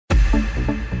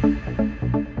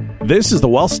This is the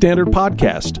Wealth Standard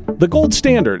Podcast, the gold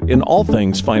standard in all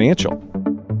things financial.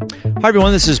 Hi,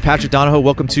 everyone. This is Patrick Donohoe.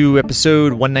 Welcome to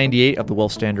episode 198 of the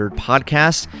Wealth Standard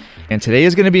Podcast. And today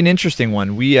is going to be an interesting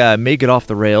one. We may get off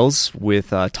the rails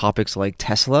with topics like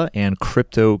Tesla and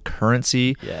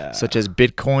cryptocurrency, such as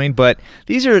Bitcoin. But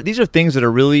these are things that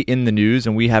are really in the news,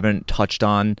 and we haven't touched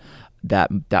on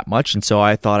that much. And so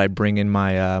I thought I'd bring in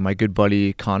my good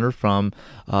buddy Connor from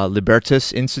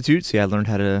Libertas Institute. See, I learned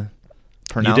how to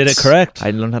pronounce. You did it correct.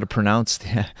 I learned how to pronounce.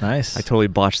 Yeah. Nice. I totally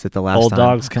botched it the last time. Old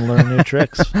dogs can learn new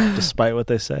tricks, despite what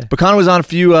they say. But Connor was on a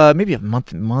few, maybe a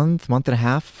month and a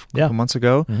half, a couple months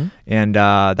ago. Mm-hmm. And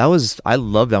I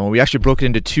love that one. We actually broke it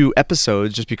into 2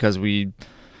 episodes just because we,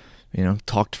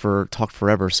 talked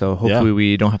forever. So hopefully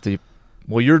we don't have to.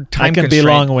 Well, your time can be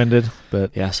long-winded,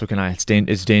 but yeah, so can I.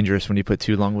 It's dangerous when you put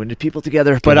 2 long-winded people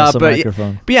together. But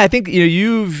yeah, I think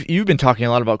you've been talking a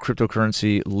lot about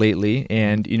cryptocurrency lately,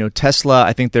 and Tesla.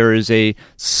 I think there is a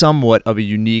somewhat of a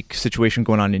unique situation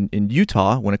going on in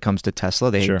Utah when it comes to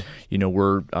Tesla. They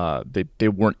they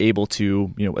weren't able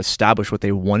to establish what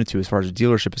they wanted to as far as the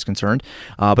dealership is concerned,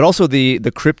 but also the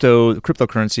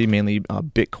cryptocurrency, mainly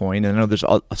Bitcoin. And I know there's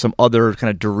some other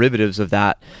kind of derivatives of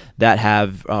that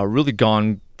have really gone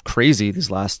crazy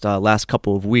these last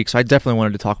couple of weeks. I definitely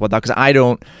wanted to talk about that because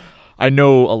I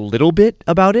know a little bit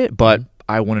about it, but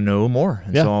I want to know more.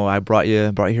 And so I brought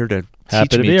you here to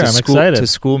teach me, I'm excited. To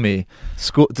school me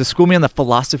on the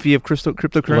philosophy of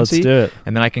cryptocurrency. Let's do it.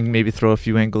 And then I can maybe throw a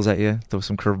few angles at you, throw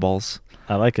some curveballs.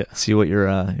 I like it. See what you're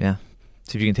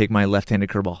see if you can take my left-handed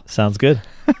curveball. Sounds good.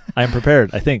 I'm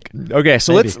prepared, I think. Okay,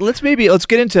 so let's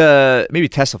get into maybe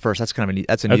Tesla first. That's kind of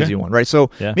an easy one, right?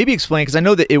 So maybe explain, because I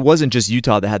know that it wasn't just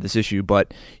Utah that had this issue,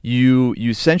 but you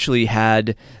essentially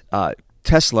had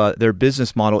Tesla. Their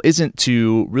business model isn't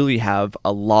to really have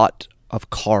a lot of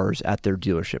cars at their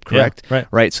dealership, correct? Yeah,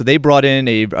 right. So they brought in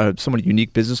a somewhat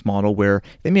unique business model where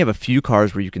they may have a few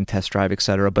cars where you can test drive, et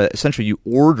cetera, but essentially you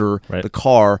order the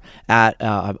car at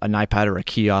an iPad or a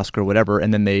kiosk or whatever,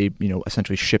 and then they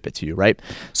essentially ship it to you, right?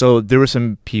 So there were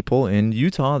some people in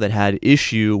Utah that had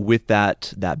issue with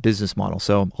that business model.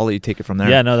 So I'll let you take it from there.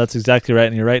 Yeah, no, that's exactly right,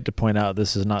 and you're right to point out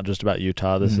this is not just about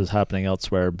Utah. This is happening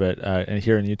elsewhere, but and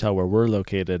here in Utah where we're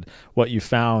located, what you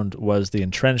found was the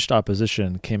entrenched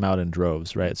opposition came out in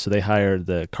droves, right? So they hired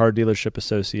the Car Dealership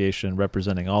Association,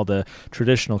 representing all the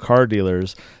traditional car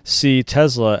dealers, see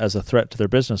Tesla as a threat to their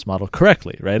business model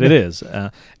correctly, right? It is.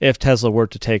 If Tesla were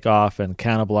to take off and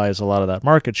cannibalize a lot of that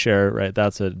market share, right,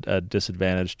 that's a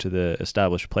disadvantage to the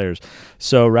established players.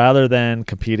 So rather than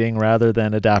competing, rather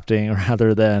than adapting,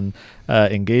 rather than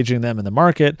engaging them in the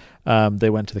market,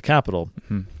 they went to the capital.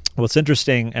 Mm-hmm. What's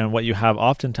interesting, and what you have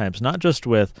oftentimes, not just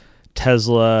with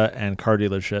Tesla and car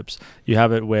dealerships, you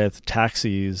have it with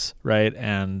taxis, right,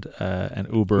 and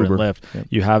Uber and Lyft. Yep.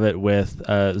 You have it with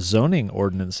zoning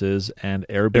ordinances and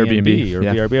Airbnb or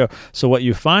VRBO. So what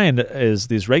you find is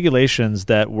these regulations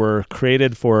that were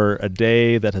created for a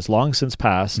day that has long since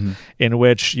passed, in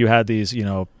which you had these,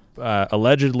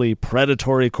 allegedly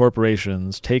predatory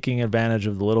corporations taking advantage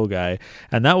of the little guy.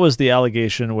 And that was the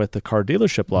allegation with the car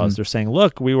dealership laws. They're saying,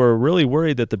 look, we were really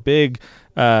worried that the big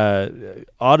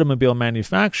automobile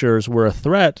manufacturers were a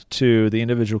threat to the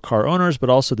individual car owners, but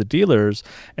also the dealers.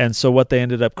 And so what they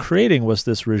ended up creating was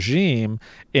this regime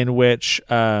in which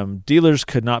dealers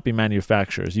could not be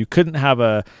manufacturers. You couldn't have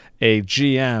a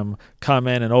GM come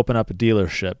in and open up a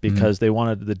dealership because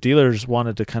the dealers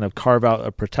wanted to kind of carve out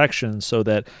a protection so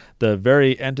that the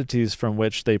very entities from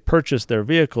which they purchased their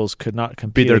vehicles could not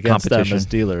compete against them as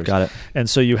dealers. Got it. And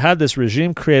so you had this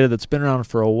regime created that's been around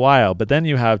for a while, but then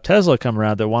you have Tesla come around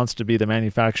that wants to be the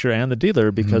manufacturer and the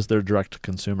dealer because they're direct to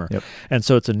consumer. Yep. And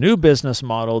so it's a new business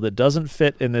model that doesn't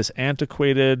fit in this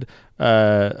antiquated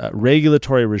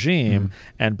regulatory regime.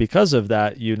 And because of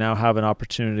that, you now have an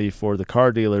opportunity for the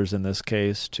car dealers in this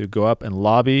case to go up and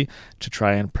lobby to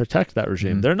try and protect that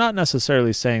regime. They're not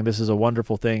necessarily saying this is a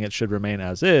wonderful thing, it should remain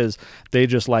as is. They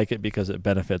just like it because it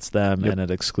benefits them and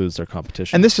it excludes their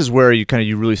competition. And this is where you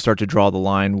really start to draw the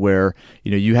line where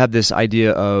you have this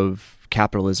idea of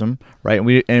capitalism,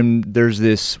 right? And there's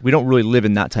this, we don't really live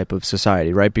in that type of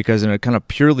society, right? Because in a kind of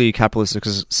purely capitalistic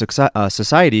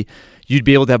society, you'd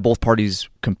be able to have both parties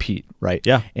compete, right?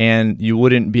 Yeah. And you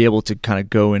wouldn't be able to kind of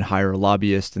go and hire a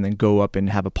lobbyist and then go up and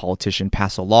have a politician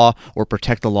pass a law or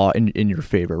protect the law in your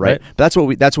favor, right? But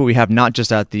that's what we have, not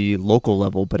just at the local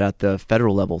level, but at the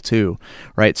federal level too,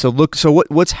 right? So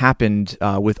what's happened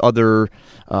with other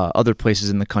places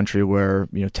in the country where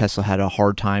Tesla had a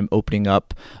hard time opening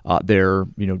up their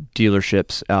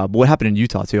dealerships. What happened in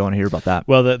Utah too? I want to hear about that.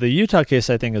 Well, the Utah case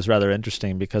I think is rather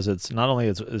interesting because it's not only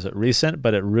is it recent,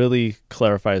 but it really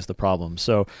clarifies the problem.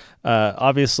 So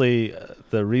obviously,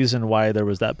 the reason why there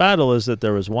was that battle is that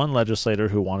there was one legislator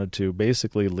who wanted to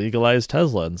basically legalize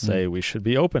Tesla and say we should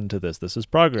be open to this. This is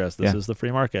progress. This is the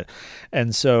free market.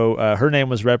 And so her name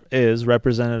was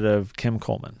Representative Kim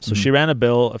Coleman. So she ran a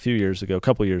bill a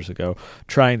couple years ago,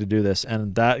 trying to do this,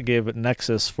 and that gave a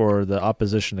nexus for the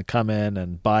opposition to come in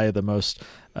and buy the most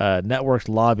networked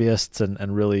lobbyists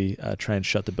and really try and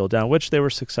shut the bill down, which they were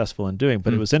successful in doing.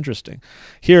 But it was interesting.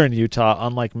 Here in Utah,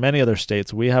 unlike many other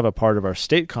states, we have a part of our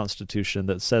state constitution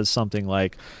that says something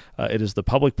like, it is the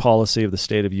public policy of the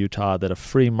state of Utah that a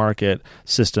free market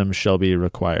system shall be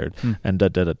required, and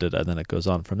then it goes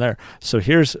on from there. So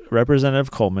here's Representative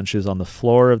Coleman. She's on the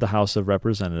floor of the House of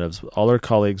Representatives. All her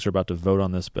colleagues are about to vote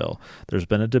on this bill. There's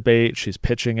been a debate. She's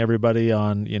pitching everybody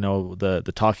on,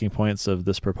 the talking points of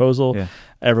this proposal. Yeah.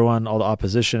 Everyone, all the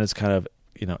opposition is kind of,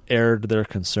 aired their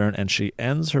concern, and she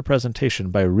ends her presentation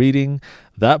by reading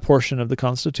that portion of the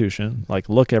Constitution. Like,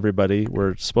 look, everybody,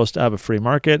 we're supposed to have a free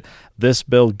market. This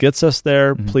bill gets us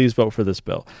there. Please vote for this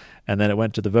bill. And then it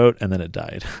went to the vote, and then it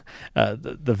died.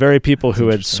 The very people who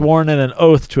had sworn in an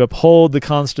oath to uphold the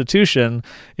Constitution,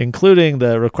 including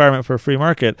the requirement for a free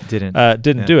market,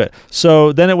 didn't do it.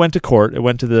 So then it went to court. It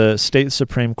went to the state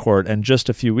Supreme Court, and just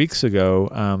a few weeks ago,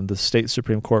 the state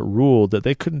Supreme Court ruled that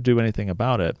they couldn't do anything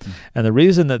about it. And the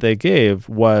reason that they gave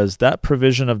was that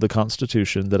provision of the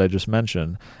Constitution that I just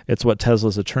mentioned. It's what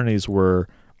Tesla's attorneys were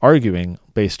arguing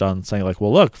based on saying, like,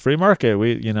 well, look, free market,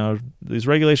 these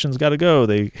regulations got to go.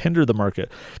 They hinder the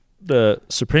market. The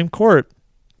Supreme Court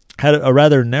had a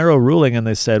rather narrow ruling, and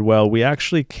they said, well, we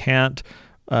actually can't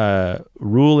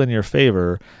rule in your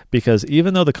favor, because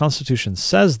even though the Constitution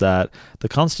says that,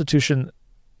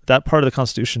 that part of the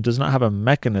Constitution does not have a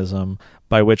mechanism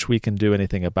by which we can do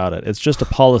anything about it. It's just a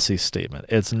policy statement.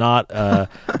 It's not,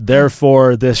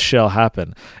 therefore this shall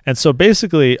happen. And so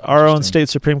basically our own state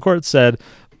Supreme Court said,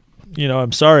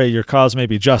 I'm sorry, your cause may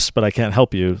be just, but I can't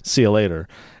help you. See you later.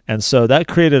 And so that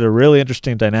created a really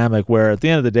interesting dynamic where at the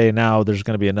end of the day now there's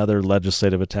going to be another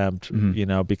legislative attempt,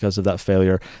 because of that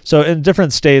failure. So in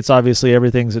different states, obviously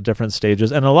everything's at different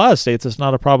stages. And in a lot of states, it's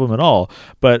not a problem at all.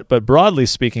 But broadly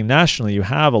speaking, nationally, you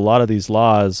have a lot of these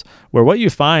laws where what you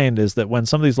find is that when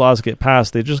some of these laws get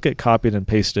passed, they just get copied and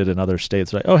pasted in other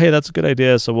states. Like, oh, hey, that's a good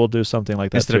idea, so we'll do something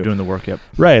like that instead of doing the work. Yep.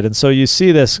 Right. And so you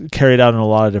see this carried out in a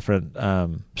lot of different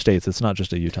states. It's not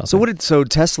just a Utah thing. So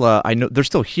Tesla, I know they're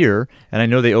still here, and I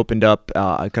know they opened up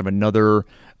kind of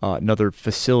another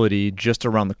facility just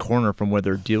around the corner from where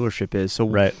their dealership is. So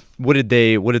right. What did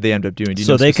they end up doing? Do you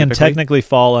know they can technically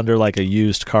fall under like a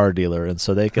used car dealer, and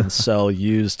so they can sell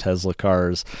used Tesla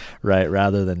cars, right,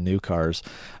 rather than new cars.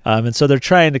 And so they're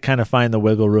trying to kind of find the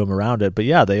wiggle room around it. But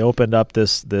yeah, they opened up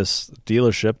this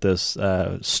dealership, this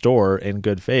store in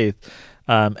good faith.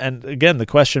 And again, the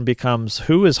question becomes,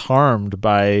 who is harmed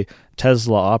by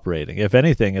Tesla operating? If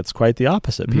anything, it's quite the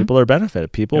opposite. People are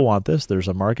benefited. People want this. There's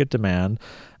a market demand.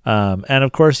 And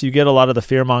of course, you get a lot of the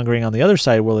fear mongering on the other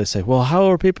side where they say, well, how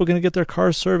are people going to get their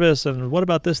cars serviced? And what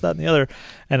about this, that, and the other?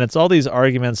 And it's all these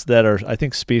arguments that are, I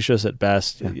think, specious at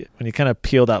best. Yeah. When you kind of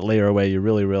peel that layer away, you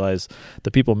really realize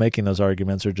the people making those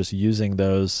arguments are just using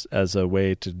those as a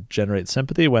way to generate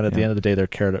sympathy, when at the end of the day,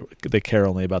 they care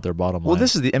only about their bottom line. Well,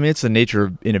 it's the nature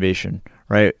of innovation,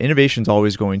 right? Innovation is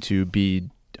always going to be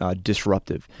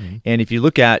disruptive. And if you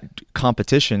look at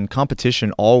competition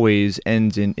always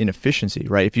ends in inefficiency,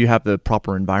 right? If you have the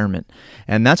proper environment.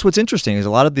 And that's what's interesting is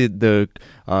a lot of the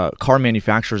car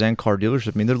manufacturers and car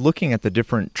dealerships, they're looking at the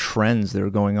different trends that are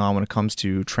going on when it comes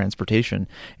to transportation.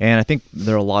 And I think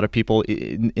there are a lot of people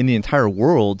in the entire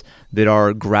world that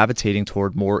are gravitating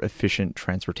toward more efficient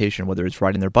transportation, whether it's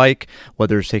riding their bike,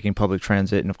 whether it's taking public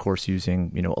transit, and of course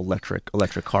using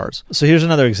electric cars. So here's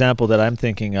another example that I'm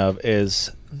thinking of is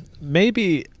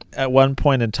maybe at one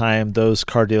point in time those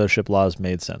car dealership laws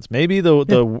made sense. Maybe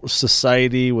the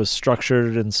society was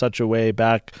structured in such a way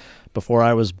back before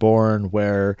I was born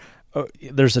where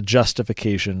there's a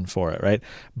justification for it, right?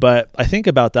 But I think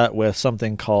about that with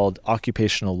something called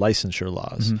occupational licensure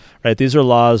laws, right? These are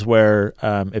laws where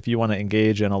if you want to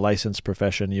engage in a licensed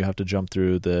profession, you have to jump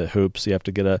through the hoops. You have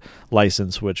to get a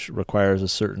license, which requires a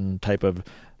certain type of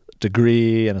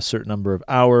degree and a certain number of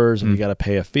hours, and you got to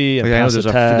pay a fee and pass a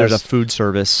test. There's a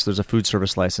food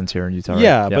service license here in Utah. Right?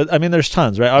 Yeah, but there's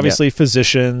tons, right? Obviously,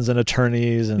 physicians and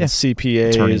attorneys and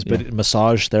CPAs,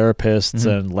 massage therapists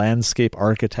and landscape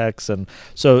architects, and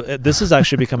so this has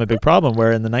actually become a big problem.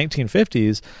 Where in the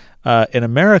 1950s, in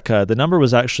America, the number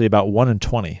was actually about 1 in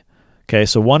 20. Okay,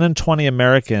 so 1 in 20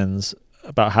 Americans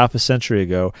about half a century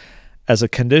ago, as a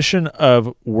condition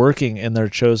of working in their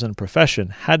chosen profession,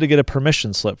 had to get a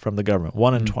permission slip from the government,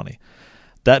 1 in 20.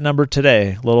 That number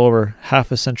today, a little over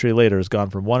half a century later, has gone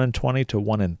from 1 in 20 to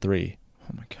 1 in 3.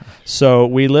 Oh my gosh. So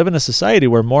we live in a society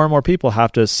where more and more people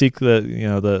have to seek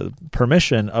the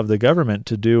permission of the government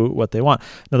to do what they want.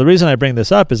 Now, the reason I bring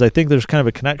this up is I think there's kind of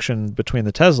a connection between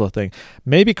the Tesla thing.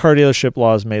 Maybe car dealership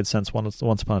laws made sense once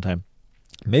upon a time.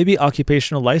 Maybe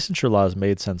occupational licensure laws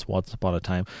made sense once upon a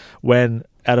time when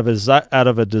out of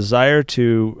a desire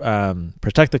to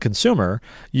protect the consumer,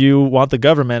 you want the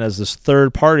government as this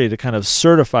third party to kind of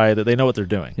certify that they know what they're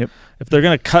doing. Yep. If they're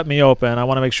going to cut me open, I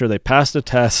want to make sure they passed a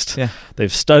test, yeah.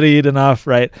 they've studied enough,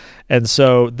 right? And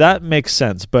so that makes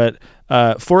sense. But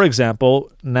for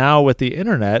example, now with the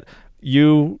internet,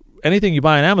 anything you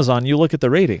buy on Amazon, you look at the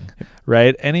rating,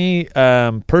 right? Any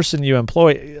person you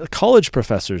employ, college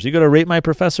professors, you go to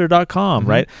ratemyprofessor.com,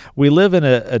 right? We live in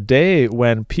a day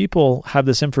when people have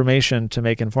this information to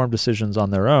make informed decisions on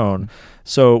their own.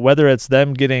 So whether it's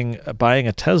them buying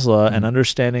a Tesla and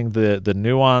understanding the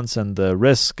nuance and the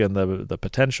risk and the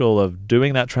potential of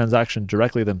doing that transaction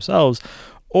directly themselves,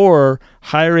 or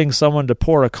hiring someone to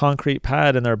pour a concrete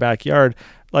pad in their backyard,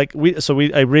 I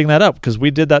bring that up because we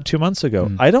did that 2 months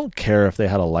ago. I don't care if they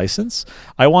had a license.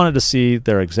 I wanted to see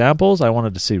their examples. I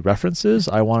wanted to see references.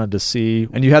 I wanted to see...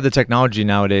 And you have the technology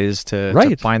nowadays to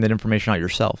find that information out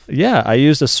yourself. Yeah, I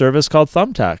used a service called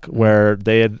Thumbtack where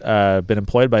they had been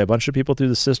employed by a bunch of people through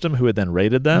the system who had then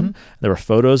rated them. There were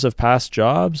photos of past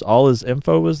jobs. All his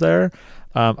info was there.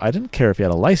 I didn't care if he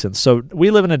had a license. So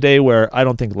we live in a day where I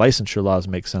don't think licensure laws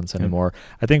make sense anymore.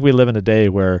 I think we live in a day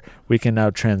where we can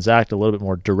now transact a little bit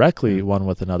more directly one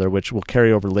with another, which will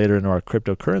carry over later into our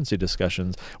cryptocurrency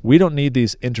discussions. We don't need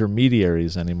these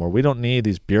intermediaries anymore. We don't need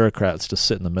these bureaucrats to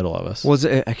sit in the middle of us.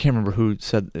 I can't remember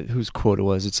whose quote it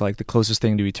was. It's like the closest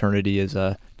thing to eternity is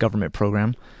a government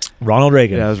program. Ronald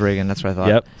Reagan. Yeah, it was Reagan. That's what I thought.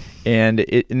 Yep. And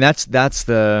that's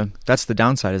the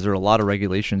downside is there are a lot of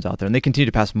regulations out there, and they continue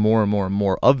to pass more and more and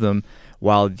more of them,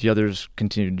 while the others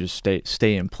continue to just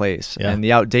stay in place. Yeah. And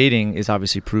the outdating is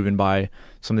obviously proven by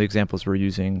some of the examples we're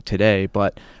using today.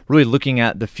 But really looking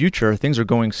at the future, things are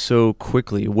going so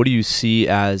quickly. What do you see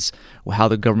as how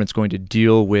the government's going to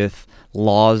deal with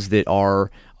laws that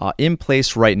are in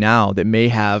place right now that may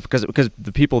have, because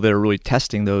the people that are really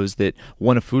testing those that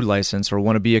want a food license or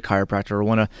want to be a chiropractor or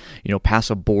want to pass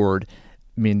a board,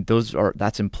 I mean,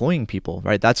 that's employing people,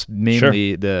 right? That's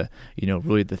mainly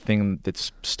really the thing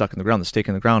that's stuck in the ground, the stake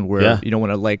in the ground, where you don't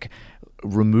want to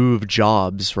remove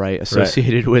jobs, right,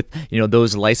 associated with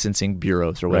those licensing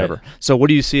bureaus or whatever. Right. So what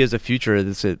do you see as a future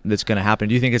that's going to happen?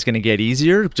 Do you think it's going to get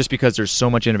easier just because there's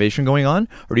so much innovation going on,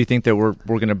 or do you think that we're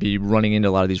going to be running into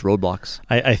a lot of these roadblocks?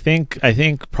 I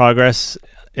think progress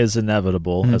is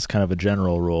inevitable as kind of a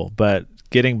general rule, but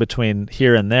getting between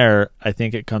here and there, I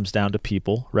think it comes down to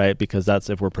people, right? Because that's,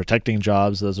 if we're protecting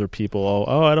jobs, those are people,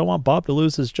 I don't want Bob to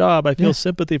lose his job. I feel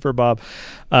sympathy for Bob.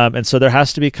 And so there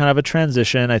has to be kind of a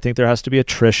transition. I think there has to be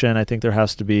attrition. I think there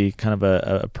has to be kind of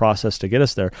a process to get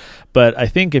us there. But I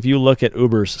think if you look at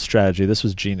Uber's strategy, this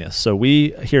was genius. So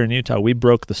we, here in Utah, we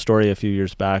broke the story a few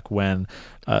years back when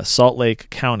Salt Lake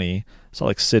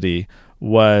City,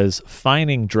 was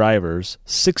fining drivers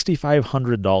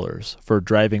 $6,500 for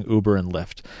driving Uber and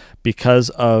Lyft because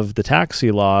of the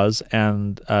taxi laws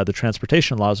and the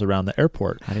transportation laws around the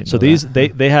airport. So they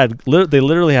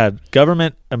literally had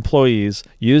government employees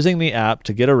using the app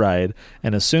to get a ride,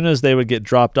 and as soon as they would get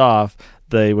dropped off,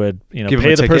 they would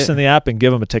pay the person in the app and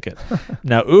give them a ticket.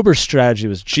 Now, Uber's strategy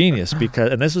was genius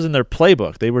and this was in their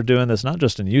playbook. They were doing this not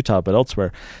just in Utah but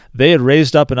elsewhere. They had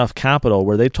raised up enough capital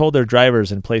where they told their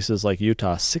drivers in places like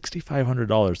Utah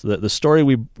 $6,500. The story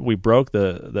we broke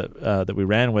that we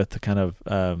ran with to kind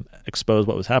of expose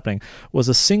what was happening was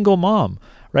a single mom,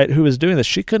 right, who was doing this.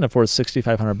 She couldn't afford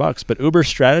 $6,500, but Uber's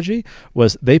strategy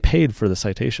was they paid for the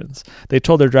citations. They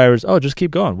told their drivers, just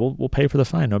keep going. We'll pay for the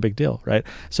fine. No big deal, right?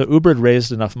 So Uber had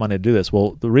raised enough money to do this.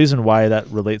 Well, the reason why that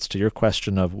relates to your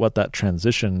question of what that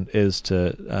transition is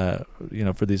to,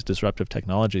 for these disruptive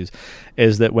technologies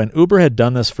is that when Uber had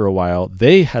done this for a while,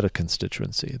 they had a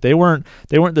constituency. They weren't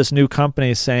this new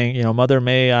company saying, Mother,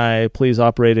 may I please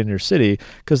operate in your city,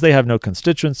 because they have no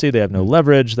constituency. They have no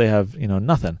leverage. They have,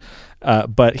 nothing.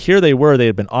 But here they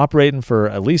had been operating for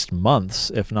at least months,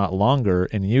 if not longer,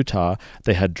 in Utah.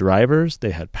 They had drivers,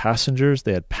 they had passengers,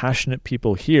 they had passionate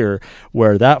people here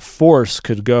where that force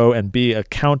could go and be a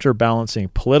counterbalancing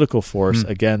political force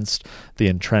against the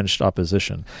entrenched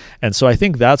opposition. And so I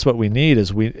think that's what we need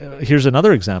here's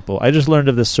another example. I just learned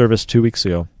of this service 2 weeks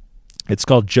ago. It's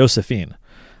called Josephine.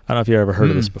 I don't know if you've ever heard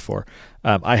of this before.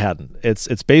 I hadn't.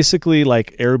 It's basically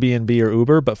like Airbnb or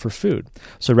Uber, but for food.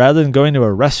 So rather than going to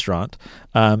a restaurant,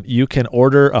 you can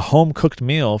order a home-cooked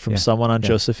meal from someone on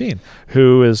Josephine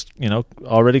who is,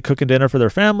 already cooking dinner for their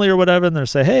family or whatever, and they'll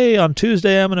say, hey, on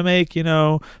Tuesday I'm going to make,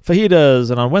 fajitas,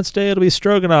 and on Wednesday it'll be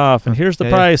stroganoff, and here's the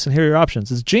price, and here are your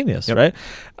options. It's genius, right?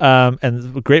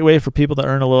 And a great way for people to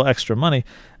earn a little extra money.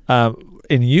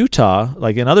 In Utah,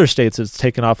 like in other states, it's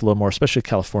taken off a little more, especially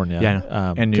California.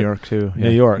 And New York too. New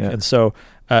York. Yeah. And so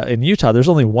in Utah, there's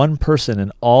only one person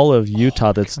in all of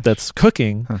Utah that's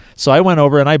cooking. So I went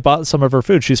over and I bought some of her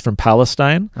food. She's from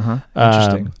Palestine.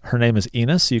 Interesting. Her name is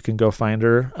Enos. You can go find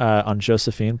her on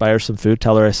Josephine, buy her some food,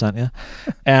 tell her I sent you.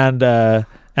 And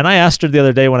I asked her the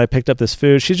other day when I picked up this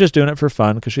food, she's just doing it for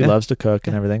fun because she loves to cook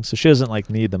and everything. So she doesn't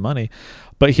need the money.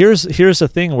 But here's the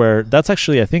thing where that's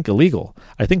actually, I think, illegal.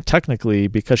 I think technically,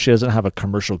 because she doesn't have a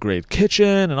commercial grade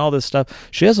kitchen and all this stuff,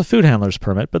 she has a food handler's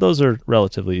permit, but those are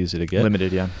relatively easy to get.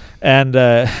 Limited, yeah.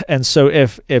 And so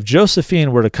if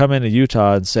Josephine were to come into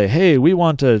Utah and say, hey, we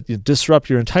want to disrupt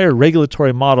your entire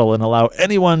regulatory model and allow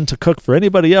anyone to cook for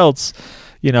anybody else,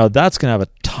 that's going to have a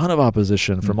ton of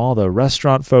opposition from all the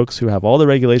restaurant folks who have all the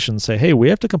regulations say, hey, we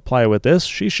have to comply with this.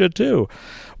 She should too.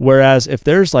 Whereas if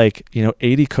there's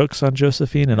 80 cooks on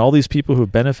Josephine and all these people who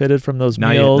benefited from those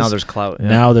meals. Now there's clout. Yeah.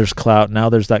 Now there's clout. Now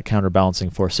there's that counterbalancing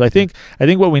force. So I think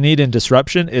what we need in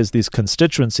disruption is these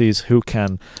constituencies who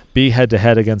can be head to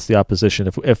head against the opposition.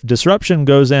 If disruption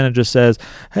goes in and just says,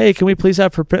 hey, can we please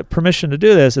have permission to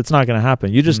do this? It's not going to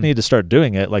happen. You just need to start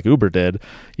doing it like Uber did.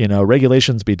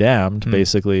 Regulations be damned,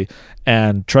 basically,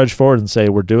 and trudge forward and say,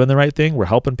 we're doing the right thing. We're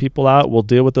helping people out. We'll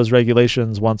deal with those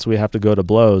regulations once we have to go to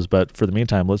blows. But for the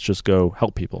meantime, let's just go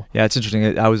help people. Yeah, it's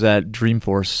interesting. I was at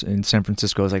Dreamforce in San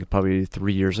Francisco. It was probably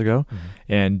 3 years ago,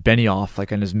 and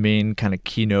Benioff, in his main kind of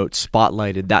keynote,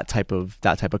 spotlighted that type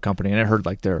of company. And I heard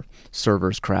their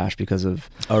servers crash because of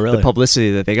the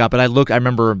publicity that they got. But I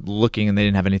remember looking, and they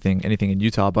didn't have anything in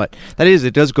Utah. But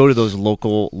it does go to those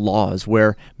local laws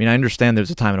where, I understand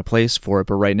there's a time and a place for it,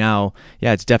 but right now,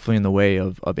 it's definitely in the way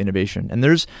of innovation. And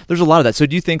there's a lot of that. So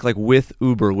do you think with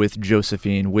Uber, with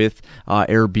Josephine, with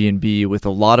Airbnb, with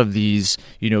a lot of these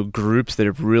groups that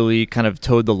have really kind of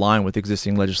towed the line with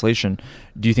existing legislation,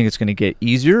 do you think it's going to get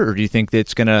easier, or do you think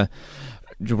that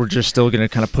we're just still going to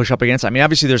kind of push up against it?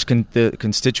 Obviously there's the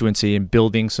constituency and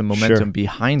building some momentum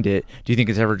behind it. Do you think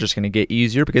it's ever just going to get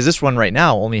easier? Because this one right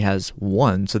now only has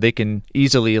one, so they can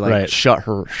easily shut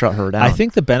her down. I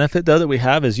think the benefit though that we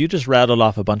have is you just rattled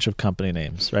off a bunch of company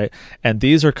names, right? And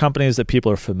these are companies that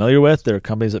people are familiar with. They're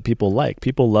companies that people like.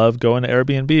 People love going to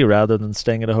Airbnb rather than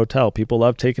staying at a hotel. People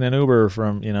love taking an Uber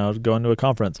from, going to a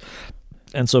conference.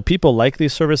 And so people like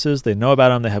these services. They know about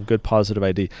them. They have good positive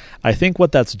ID. I think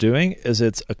what that's doing is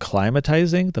it's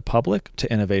acclimatizing the public to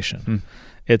innovation.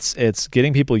 It's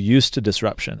getting people used to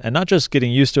disruption, and not just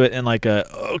getting used to it in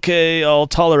okay, I'll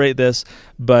tolerate this,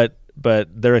 but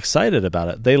they're excited about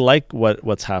it. They like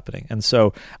what's happening. And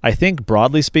so I think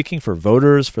broadly speaking, for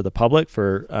voters, for the public,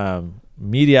 for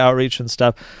media outreach and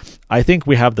stuff, I think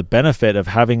we have the benefit of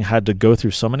having had to go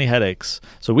through so many headaches.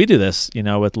 So we do this,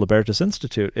 with Libertas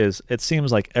Institute, it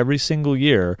seems like every single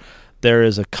year there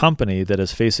is a company that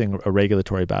is facing a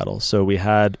regulatory battle. So we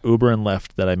had Uber and Lyft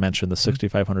that I mentioned, the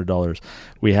 $6,500.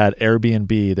 We had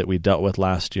Airbnb that we dealt with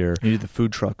last year. You did the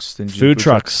food trucks. Food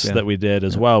trucks that we did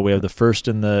as well. We have the first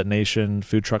in the nation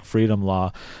food truck freedom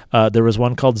law. There was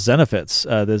one called Zenefits.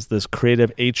 There's this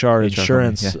creative HR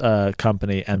insurance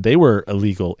company, and they were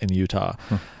illegal in Utah.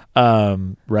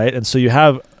 Right? And so you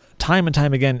have time and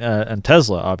time again, and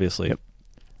Tesla, obviously. Yep.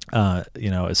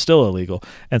 Is still illegal.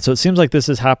 And so it seems like this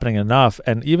is happening enough.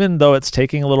 And even though it's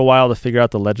taking a little while to figure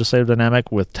out the legislative dynamic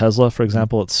with Tesla, for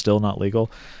example, it's still not legal.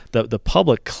 The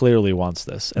public clearly wants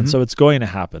this. And so it's going to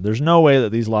happen. There's no way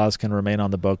that these laws can remain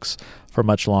on the books for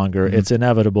much longer. It's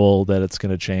inevitable that it's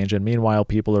going to change. And meanwhile,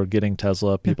 people are getting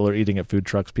Tesla. People are eating at food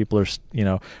trucks. People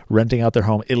are, renting out their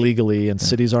home illegally, and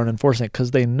cities aren't enforcing it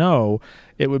because they know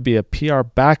it would be a PR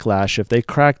backlash if they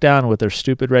crack down with their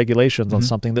stupid regulations on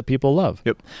something that people love.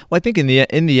 Yep. Well, I think in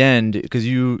the end, because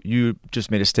you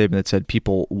just made a statement that said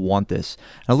people want this.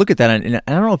 And I look at that, and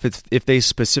I don't know if they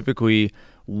specifically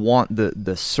want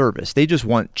the service. They just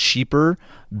want cheaper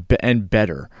and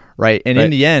better, right? And in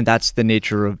the end, that's the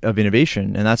nature of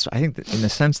innovation. And that's, I think, in a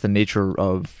sense, the nature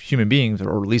of human beings,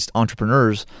 or at least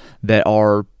entrepreneurs that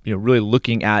are really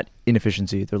looking at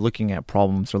inefficiency. They're looking at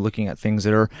problems. They're looking at things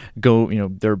that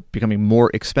they're becoming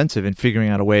more expensive and figuring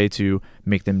out a way to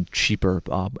make them cheaper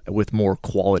with more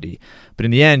quality. But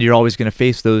in the end, you're always going to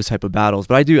face those type of battles.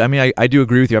 But I do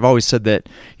agree with you. I've always said that,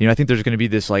 I think there's going to be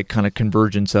this like kind of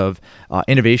convergence of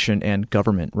innovation and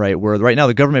government, right? Where right now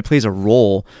the government plays a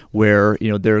role where,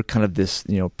 they're kind of this,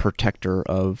 protector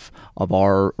of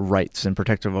our rights and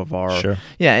protective of our, sure.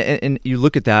 Yeah. And you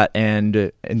look at that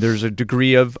and there's a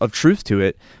degree of truth to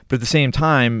it. But at the same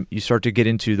time, you start to get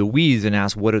into the weeds and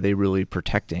ask, what are they really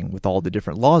protecting with all the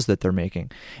different laws that they're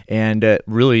making? And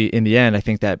really, in the end, I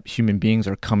think that human beings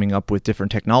are coming up with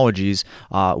different technologies,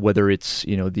 whether it's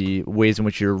the ways in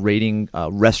which you're rating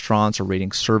restaurants or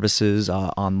rating services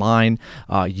online.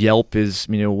 Yelp is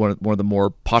one of the more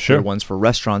popular sure. ones for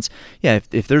restaurants. Yeah,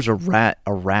 if there's a rat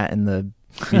in the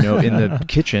in the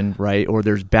kitchen, right, or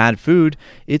there's bad food,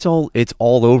 it's all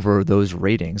over those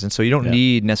ratings. And so you don't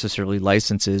need necessarily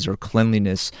licenses or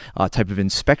cleanliness type of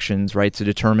inspections, right, to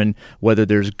determine whether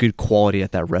there's good quality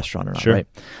at that restaurant or not, sure. right?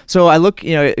 So I look,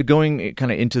 going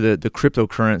kind of into the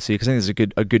cryptocurrency, because I think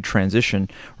it's a good transition,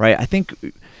 right? I think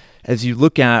as you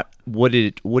look at what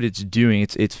it's doing,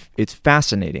 it's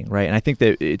fascinating, right? And I think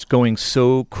that it's going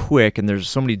so quick, and there's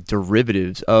so many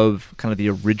derivatives of kind of the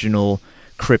original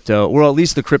crypto, or at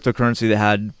least the cryptocurrency that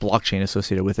had blockchain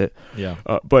associated with it. Yeah.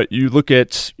 But you look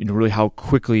at really how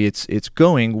quickly it's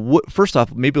going. First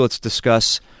off, maybe let's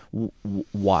discuss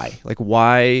why. Like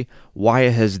why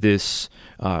has this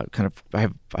kind of?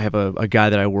 I have a guy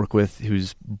that I work with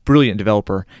who's a brilliant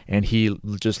developer, and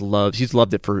he's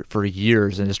loved it for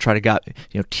years, and just try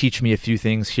to teach me a few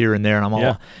things here and there,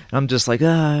 and I'm just like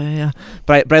yeah.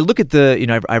 But I look at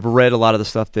I've read a lot of the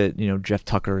stuff that Jeff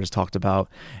Tucker has talked about,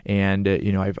 and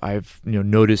I've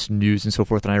noticed news and so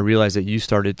forth, and I realized that you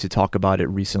started to talk about it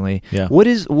recently. Yeah. What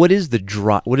is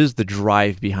the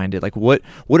drive behind it? Like what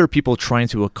are people trying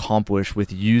to accomplish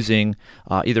with using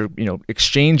either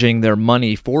exchanging their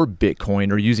money for Bitcoin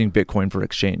or using Bitcoin for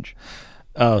exchange?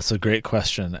 Oh, it's a great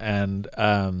question. And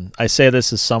I say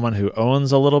this as someone who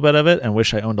owns a little bit of it and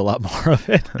wish I owned a lot more of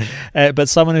it. But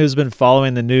someone who's been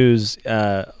following the news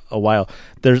a while.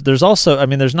 There's also,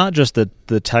 there's not just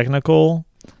the technical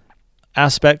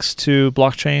aspects to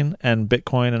blockchain and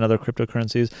Bitcoin and other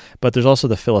cryptocurrencies, but there's also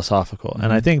the philosophical. Mm-hmm.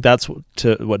 And I think that's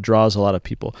what draws a lot of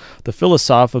people. The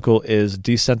philosophical is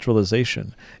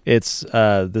decentralization. It's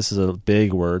this is a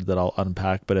big word that I'll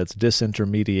unpack, but it's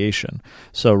disintermediation.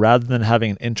 So rather than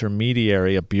having an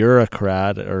intermediary, a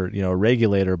bureaucrat, or a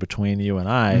regulator between you and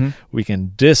I, mm-hmm. we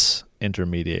can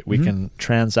disintermediate. We mm-hmm. can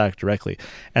transact directly.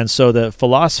 And so the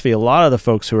philosophy, a lot of the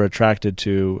folks who are attracted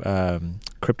to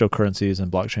cryptocurrencies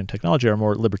and blockchain technology are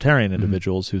more libertarian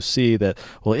individuals mm-hmm. who see that,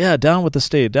 down with the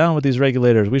state, down with these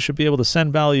regulators. We should be able to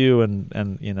send value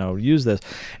and use this.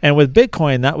 And with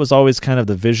Bitcoin, that was always kind of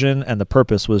the vision, and the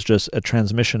purpose was just a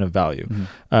transmission of value.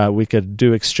 Mm-hmm. We could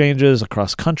do exchanges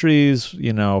across countries,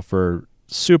 for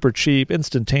super cheap,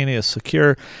 instantaneous,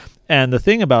 secure. And the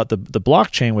thing about the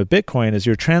blockchain with Bitcoin is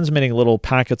you're transmitting little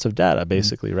packets of data,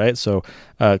 basically, mm-hmm. right? So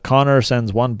Connor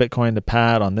sends 1 Bitcoin to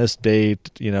Pat on this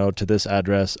date, to this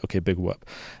address. Okay, big whoop.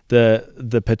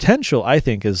 The potential, I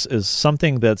think, is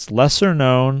something that's lesser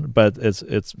known, but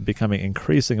it's becoming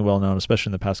increasingly well known,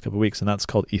 especially in the past couple of weeks, and that's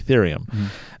called Ethereum. Mm-hmm.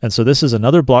 And so this is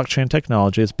another blockchain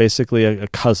technology. It's basically a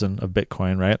cousin of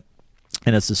Bitcoin, right?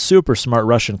 And it's a super smart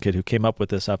Russian kid who came up with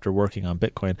this after working on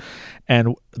Bitcoin.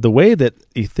 And the way that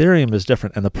Ethereum is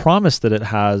different, and the promise that it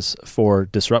has for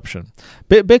disruption.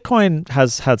 Bitcoin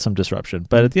has had some disruption,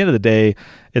 but at the end of the day,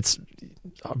 it's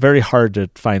very hard to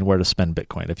find where to spend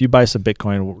Bitcoin. If you buy some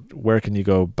Bitcoin, where can you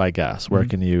go buy gas? Where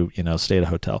can you, stay at a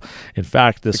hotel? In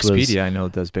fact, Expedia, I know,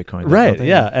 does Bitcoin. Right,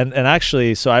 yeah. And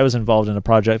actually, so I was involved in a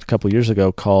project a couple of years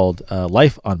ago called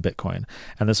Life on Bitcoin.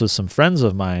 And this was some friends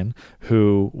of mine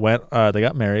who went, they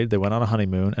got married, they went on a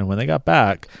honeymoon, and when they got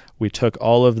back, we took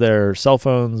all of their cell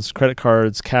phones, credit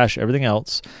cards, cash, everything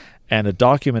else, and a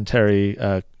documentary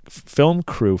film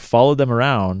crew followed them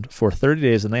around for 30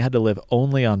 days, and they had to live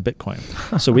only on Bitcoin.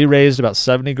 So we raised about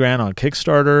 $70,000 on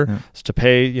Kickstarter to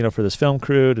pay, for this film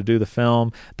crew to do the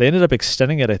film. They ended up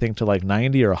extending it, I think, to like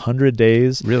 90 or 100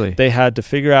 days. Really? They had to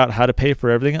figure out how to pay for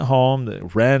everything at home, the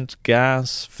rent,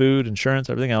 gas, food, insurance,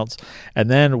 everything else. And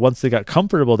then once they got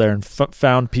comfortable there and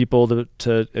found people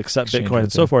to accept Exchange Bitcoin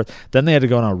and so forth, then they had to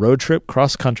go on a road trip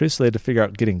cross country. So they had to figure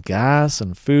out getting gas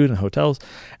and food and hotels.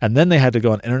 And then they had to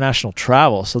go on international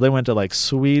travel. So they went to like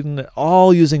Sweden,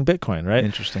 all using Bitcoin, right?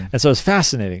 Interesting. And so it's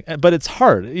fascinating, but it's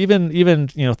hard. Even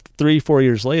 3-4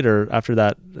 years later, after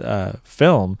that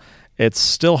film, It's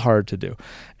still hard to do.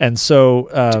 And so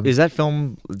is that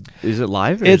film, is it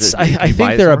live? I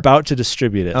think they're about to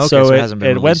distribute it. Okay, so it hasn't been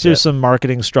it went released through yet. some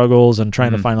marketing struggles and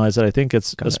trying to finalize it. I think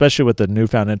it's, especially with the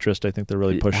newfound interest, I think they're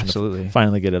really pushing to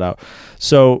finally get it out.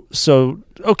 So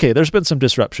okay, there's been some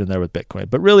disruption there with Bitcoin,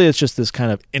 but really it's just this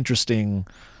kind of interesting,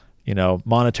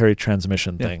 monetary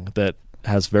transmission thing that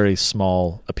has very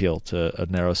small appeal to a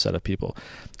narrow set of people.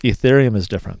 Ethereum is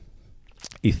different.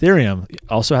 Ethereum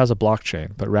also has a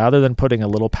blockchain, but rather than putting a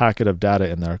little packet of data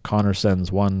in there, Connor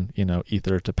sends one,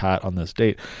 Ether to Pat on this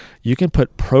date, you can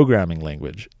put programming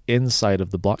language inside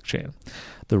of the blockchain.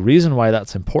 The reason why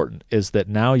that's important is that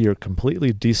now you're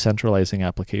completely decentralizing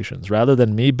applications. Rather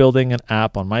than me building an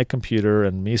app on my computer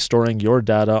and me storing your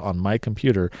data on my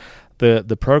computer,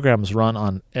 the programs run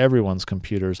on everyone's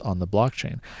computers on the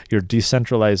blockchain. You're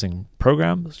decentralizing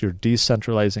programs, you're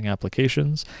decentralizing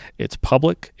applications. It's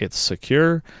public, it's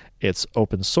secure, it's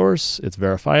open source, it's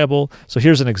verifiable. So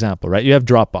here's an example, right? You have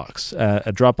Dropbox.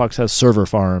 Dropbox has server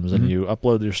farms, and you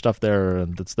upload your stuff there,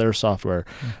 and it's their software.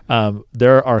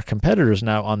 There are competitors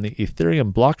now on the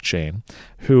Ethereum blockchain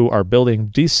who are building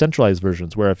decentralized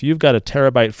versions, where if you've got a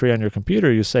terabyte free on your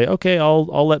computer, you say, okay,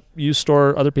 I'll let you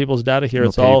store other people's data here.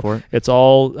 It's all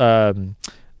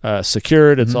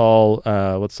secured. It's all,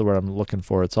 what's the word I'm looking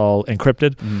for? It's all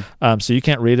encrypted. So you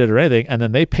can't read it or anything. And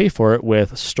then they pay for it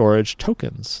with storage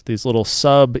tokens, these little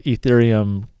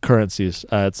sub-Ethereum currencies.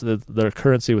 It's their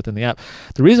currency within the app.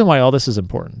 The reason why all this is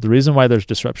important, the reason why there's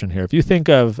disruption here, if you think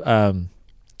of...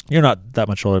 you're not that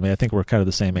much older than me. I think we're kind of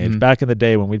the same age. Back in the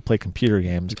day when we'd play computer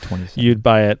games, you'd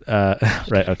buy it.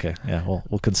 Right, okay. Yeah,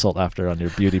 we'll consult after on your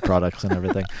beauty products and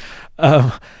everything.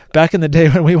 Back in the day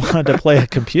when we wanted to play a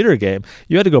computer game,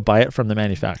 you had to go buy it from the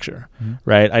manufacturer,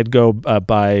 right? I'd go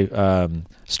buy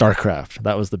StarCraft.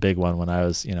 That was the big one when I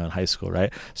was in high school,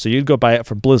 right? So you'd go buy it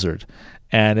from Blizzard.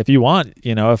 And if you want,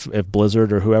 if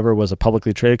Blizzard or whoever was a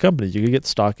publicly traded company, you could get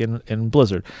stock in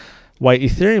Blizzard. Why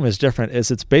Ethereum is different is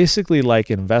it's basically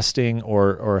like investing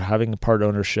or having a part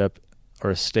ownership or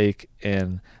a stake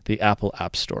in the Apple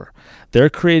App Store. They're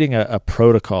creating a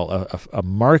protocol, a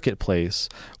marketplace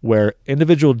where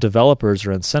individual developers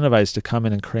are incentivized to come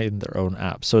in and create their own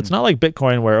apps. So it's not like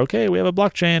Bitcoin where, okay, we have a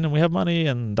blockchain and we have money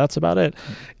and that's about it.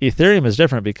 Ethereum is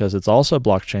different because it's also a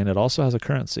blockchain. It also has a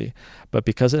currency. But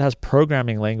because it has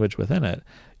programming language within it,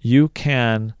 you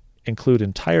can include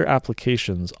entire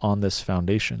applications on this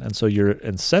foundation. And so you're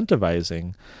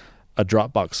incentivizing a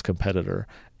Dropbox competitor,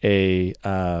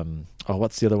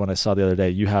 what's the other one I saw the other day?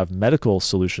 You have medical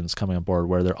solutions coming on board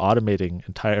where they're automating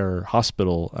entire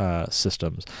hospital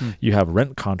systems. You have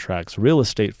rent contracts, real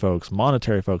estate folks,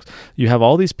 monetary folks. You have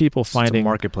all these people finding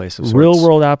marketplace real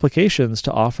world applications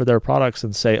to offer their products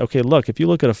and say, okay, look, if you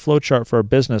look at a flow chart for a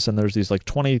business and there's these like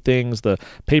 20 things, the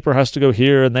paper has to go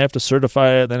here and they have to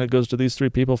certify it, then it goes to these 3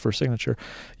 people for signature.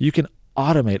 You can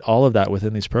automate all of that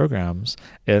within these programs,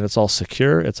 and it's all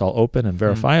secure, it's all open and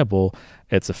verifiable,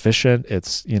 it's efficient,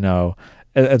 it's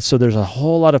and so there's a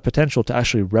whole lot of potential to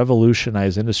actually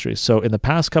revolutionize industries. So in the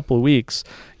past couple of weeks,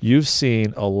 you've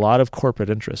seen a lot of corporate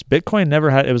interest. Bitcoin never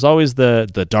had, it was always the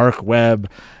dark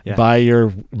web, buy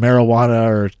your marijuana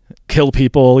or kill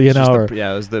people, it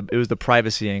was the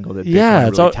privacy angle that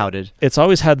Bitcoin really touted. It's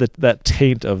always had that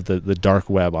taint of the dark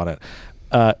web on it.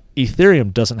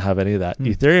 Ethereum doesn't have any of that.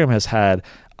 Ethereum has had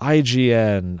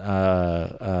IGN,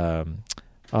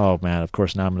 of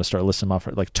course, now I'm going to start listing them off.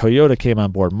 Like Toyota came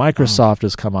on board, Microsoft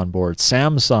has come on board,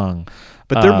 Samsung,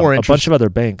 but they're more a bunch of other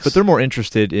banks. But they're more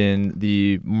interested in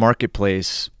the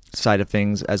marketplace side of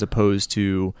things as opposed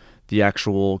to the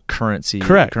actual currency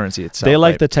itself. They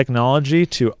like the technology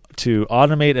to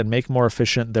automate and make more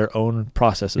efficient their own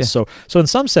processes. So in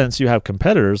some sense, you have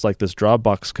competitors like this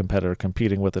Dropbox competitor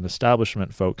competing with an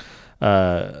establishment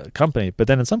company. But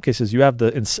then in some cases, you have the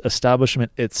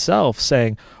establishment itself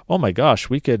saying, oh my gosh,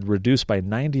 we could reduce by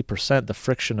 90% the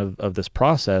friction of this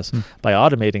process by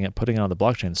automating it, putting it on the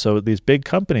blockchain. So these big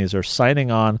companies are signing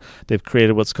on. They've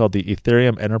created what's called the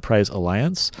Ethereum Enterprise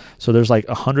Alliance. So there's like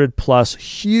 100 plus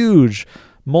huge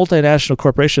multinational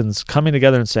corporations coming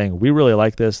together and saying, we really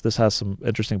like this. This has some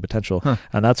interesting potential.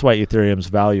 And that's why Ethereum's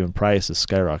value and price is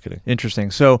skyrocketing.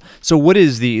 Interesting. So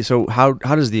how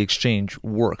does the exchange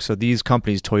work? So these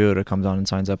companies, Toyota comes on and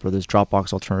signs up for this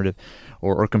Dropbox alternative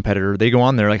or competitor. They go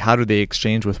on there. Like, how do they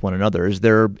exchange with one another? Is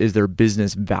their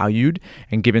business valued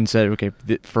and given said, okay,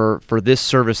 for this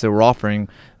service that we're offering,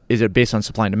 is it based on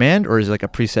supply and demand, or is it like a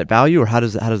preset value, or how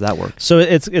does that work? So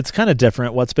it's kind of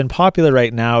different. What's been popular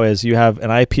right now is you have an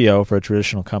IPO for a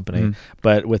traditional company,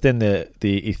 but within the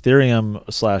Ethereum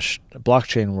 /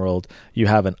 blockchain world, you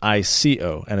have an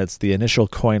ICO, and it's the initial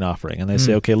coin offering. And they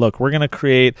say, okay, look, we're going to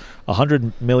create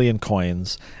 100 million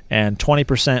coins, and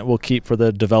 20% we'll keep for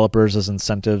the developers as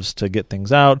incentives to get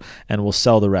things out, and we'll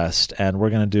sell the rest. And we're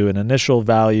going to do an initial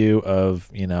value of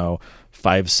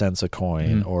 5 cents a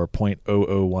coin or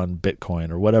 0.001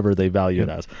 Bitcoin or whatever they value it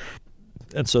as.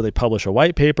 And so they publish a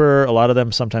white paper. A lot of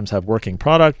them sometimes have working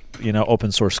product,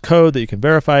 open source code that you can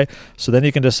verify. So then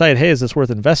you can decide, hey, is this worth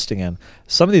investing in?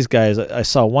 Some of these guys, I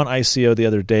saw one ICO the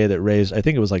other day that raised, I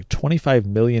think it was like $25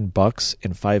 million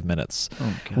in 5 minutes.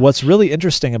 Oh, what's really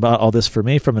interesting about all this for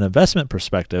me from an investment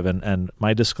perspective, and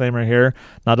my disclaimer here,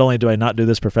 not only do I not do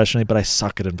this professionally, but I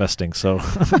suck at investing. So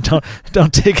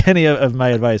don't take any of my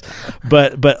advice.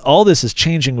 But all this is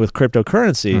changing with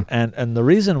cryptocurrency. And the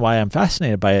reason why I'm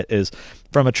fascinated by it is,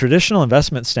 from a traditional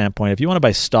investment standpoint, if you want to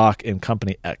buy stock in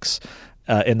company X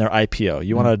in their IPO,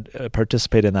 you want to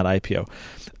participate in that IPO,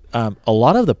 a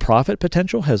lot of the profit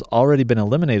potential has already been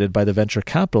eliminated by the venture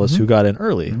capitalists who got in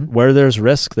early. Where there's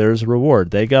risk, there's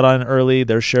reward. They got on early,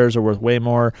 their shares are worth way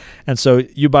more. And so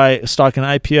you buy stock in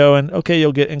IPO and okay,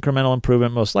 you'll get incremental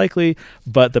improvement most likely,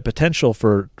 but the potential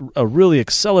for a really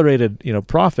accelerated,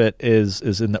 profit is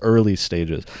in the early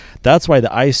stages. That's why the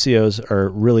ICOs are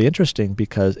really interesting,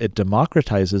 because it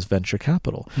democratizes venture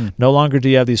capital. No longer do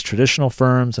you have these traditional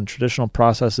firms and traditional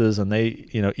processes, and they,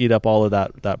 eat up all of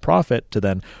that profit to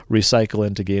then recycle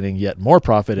into gaining yet more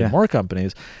profit in more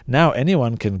companies. Now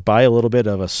anyone can buy a little bit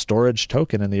of a storage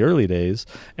token in the early days.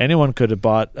 Anyone could have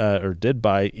bought or did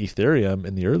buy Ethereum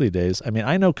in the early days. I mean,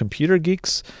 I know computer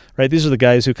geeks, right? These are the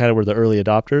guys who kind of were the early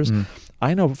adopters.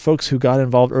 I know folks who got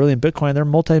involved early in Bitcoin. They're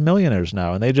multimillionaires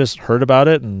now, and they just heard about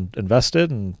it and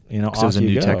invested, and off it was a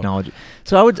new go. Technology.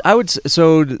 So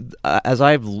as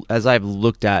I've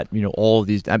looked at all of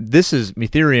these, this is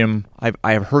Ethereum.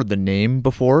 I've heard the name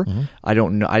before. I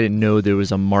didn't know there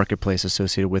was a marketplace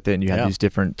associated with it, and you had these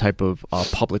different type of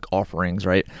public offerings,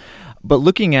 right? But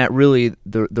looking at really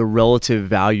the relative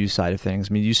value side of things,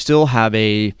 I mean, you still have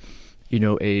a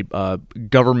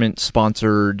government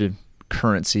sponsored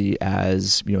currency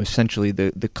as essentially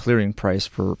the clearing price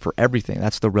for everything.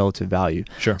 That's the relative value.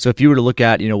 Sure. So if you were to look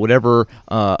at whatever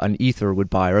an Ether would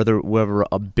buy, or whatever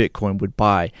a Bitcoin would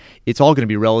buy, it's all going to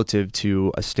be relative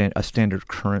to a standard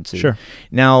currency. Sure.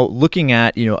 Now looking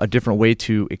at a different way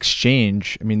to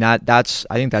exchange, I mean I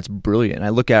think that's brilliant. I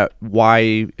look at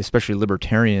why especially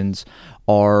libertarians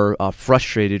are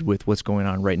frustrated with what's going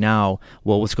on right now.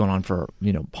 Well, what's going on for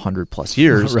 100+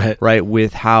 years, right?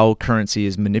 With how currency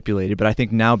is manipulated. But I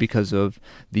think now, because of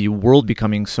the world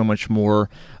becoming so much more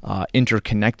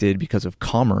interconnected because of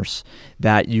commerce,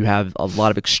 that you have a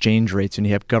lot of exchange rates, and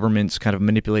you have governments kind of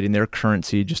manipulating their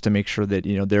currency just to make sure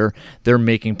that they're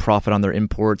making profit on their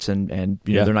imports, and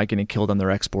they're not getting killed on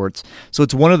their exports. So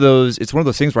it's one of those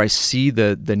things where I see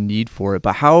the need for it.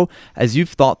 But how, as you've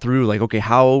thought through, like, okay,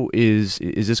 how is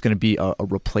this going to be a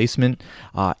replacement,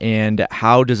 and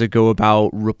how does it go about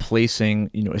replacing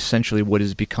essentially what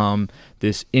has become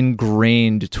this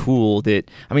ingrained tool that,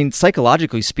 I mean,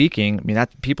 psychologically speaking, I mean,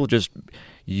 that people just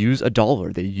use a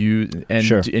dollar. They use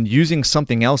and using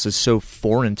something else is so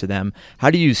foreign to them. How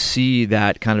do you see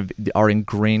that kind of our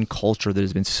ingrained culture that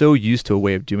has been so used to a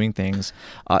way of doing things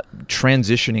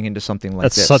transitioning into something like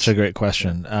this? That's such a great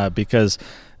question, because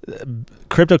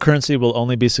cryptocurrency will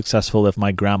only be successful if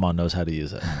my grandma knows how to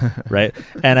use it, right?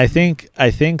 And I think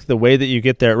the way that you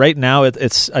get there right now,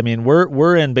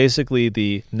 we're in basically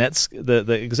the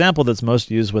example that's most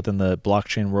used within the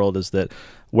blockchain world is that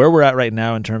where we're at right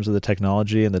now in terms of the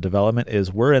technology and the development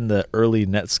is we're in the early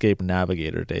Netscape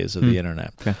Navigator days of the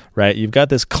internet, right? You've got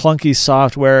this clunky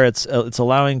software. It's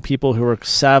allowing people who are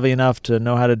savvy enough to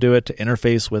know how to do it to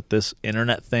interface with this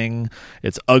internet thing.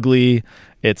 It's ugly.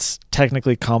 It's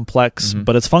technically complex,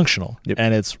 but it's functional,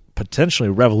 and it's potentially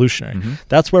revolutionary.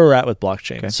 That's where we're at with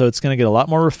blockchain. Okay. So it's going to get a lot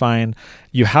more refined.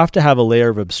 You have to have a layer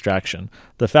of abstraction.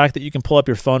 The fact that you can pull up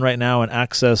your phone right now and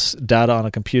access data on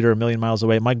a computer a million miles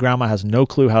away, my grandma has no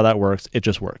clue how that works. It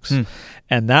just works.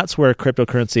 And that's where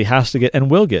cryptocurrency has to get and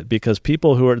will get, because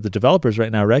people who are the developers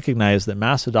right now recognize that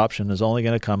mass adoption is only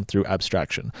going to come through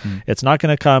abstraction. It's not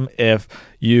going to come if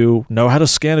you know how to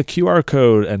scan a QR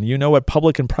code and you know what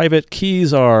public and private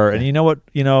keys are and you know what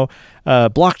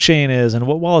blockchain is and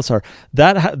what wallets are.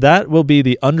 That will be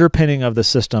the underpinning of the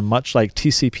system, much like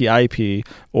TCP/IP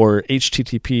or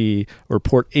HTTP or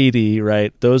port 80,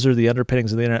 right? Those are the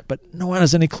underpinnings of the internet, but no one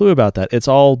has any clue about that. It's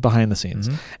all behind the scenes.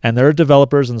 And there are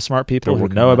developers and smart people who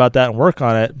know about that and work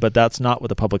on it, but that's not what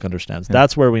the public understands.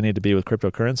 That's where we need to be with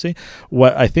cryptocurrency.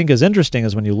 What I think is interesting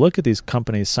is when you look at these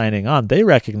companies signing on, they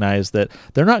recognize that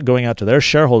they're not going out to their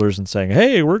shareholders and saying,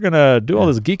 hey, we're going to do all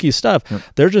this geeky stuff.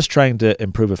 They're just trying to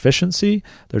improve efficiency.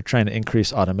 They're trying to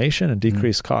increase automation and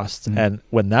decrease costs. And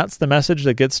when that's the message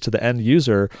that gets to the end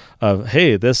user of,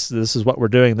 hey, this is what we're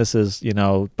doing, this is,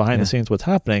 behind the scenes what's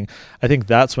happening, I think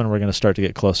that's when we're going to start to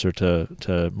get closer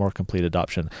to more complete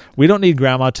adoption. We don't need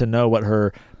grandma to know what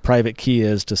her private key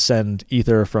is to send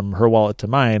Ether from her wallet to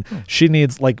mine. She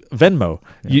needs like Venmo.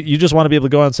 You just want to be able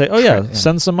to go out and say,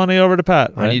 send some money over to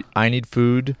Pat. Right? I need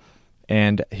food,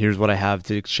 and here's what I have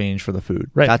to exchange for the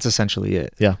food. Right. That's essentially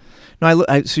it. Yeah. No,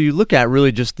 so you look at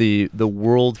really just the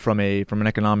world from an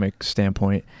economic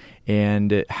standpoint,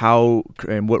 and how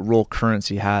and what role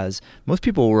currency has. Most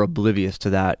people were oblivious to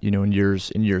that, in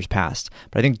years past.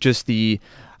 But I think just I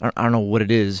don't know what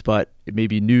it is, but it may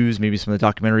be news, maybe some of the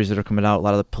documentaries that are coming out, a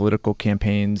lot of the political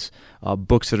campaigns,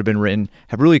 books that have been written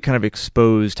have really kind of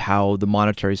exposed how the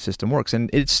monetary system works.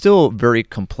 And it's still very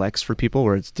complex for people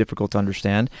where it's difficult to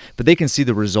understand, but they can see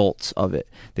the results of it.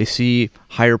 They see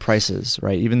higher prices,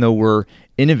 right? Even though we're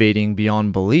innovating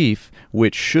beyond belief,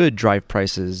 which should drive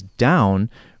prices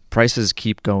down, prices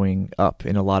keep going up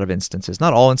in a lot of instances.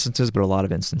 Not all instances, but a lot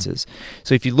of instances.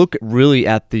 So if you look really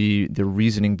at the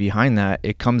reasoning behind that,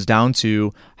 it comes down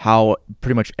to how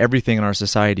pretty much everything in our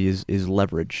society is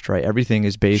leveraged, right? Everything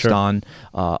is based on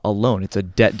a loan. It's a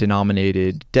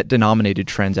debt-denominated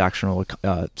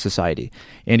transactional society.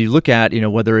 And you look at,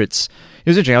 whether it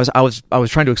was interesting. I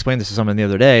was trying to explain this to someone the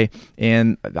other day,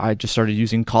 and I just started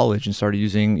using college and started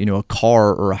using a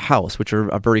car or a house, which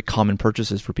are very common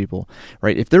purchases for people,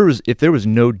 right? If there was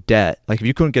no debt, like if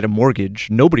you couldn't get a mortgage,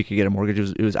 nobody could get a mortgage.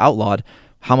 It was outlawed.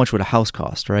 How much would a house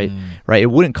cost, right? Right.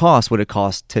 It wouldn't cost what it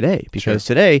costs today, because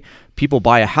today people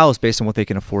buy a house based on what they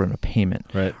can afford in a payment.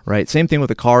 Right. Same thing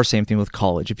with a car. Same thing with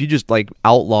college. If you just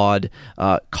outlawed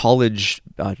college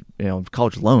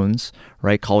loans,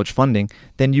 right? College funding,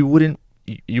 then you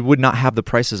would not have the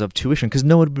prices of tuition because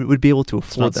no one would be able to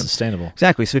afford them. It's not sustainable.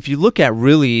 Exactly. So if you look at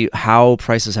really how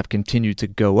prices have continued to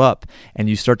go up and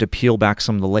you start to peel back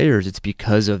some of the layers, it's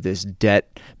because of this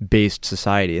debt-based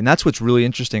society. And that's what's really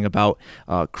interesting about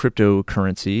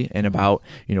cryptocurrency and about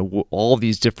all of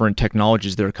these different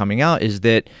technologies that are coming out, is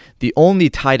that the only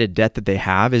tie to debt that they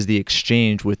have is the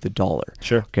exchange with the dollar.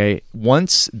 Sure. Okay.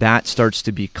 Once that starts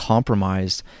to be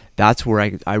compromised, that's where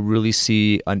I really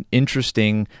see an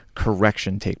interesting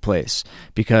correction take place,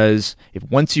 because if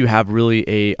once you have really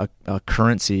a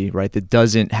currency, right, that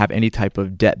doesn't have any type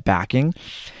of debt backing,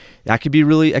 that could be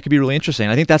really interesting.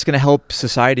 I think that's going to help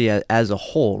society as a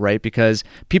whole, right? Because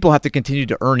people have to continue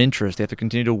to earn interest. They have to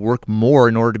continue to work more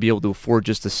in order to be able to afford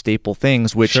just the staple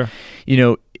things, which,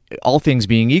 all things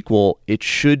being equal,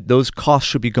 those costs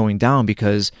should be going down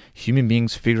because human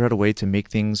beings figure out a way to make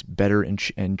things better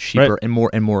and cheaper and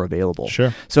more available.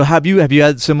 Sure. So have you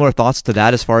had similar thoughts to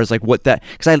that as far as like what that?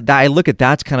 Because I look at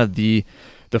that's kind of the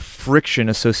friction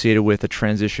associated with a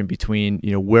transition between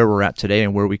where we're at today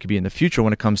and where we could be in the future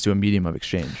when it comes to a medium of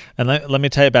exchange. And let me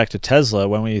tie it back to Tesla.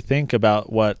 When we think about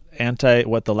what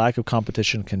the lack of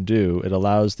competition can do, it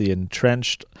allows the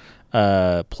entrenched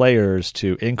players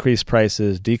to increase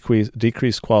prices,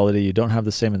 decrease quality. You don't have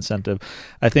the same incentive.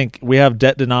 I think we have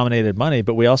debt-denominated money,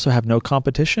 but we also have no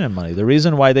competition in money. The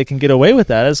reason why they can get away with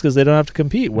that is because they don't have to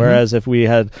compete. Whereas if we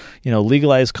had,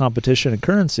 legalized competition in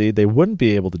currency, they wouldn't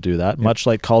be able to do that. Much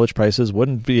like college prices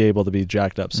wouldn't be able to be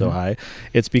jacked up so high.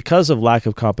 It's because of lack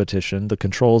of competition, the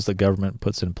controls that government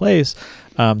puts in place,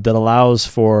 that allows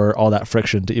for all that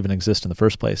friction to even exist in the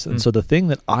first place. And so the thing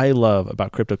that I love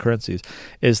about cryptocurrencies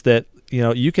is that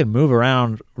you can move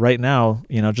around right now.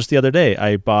 Just the other day,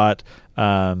 I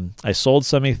sold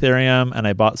some Ethereum and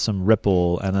I bought some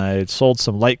Ripple, and I sold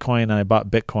some Litecoin and I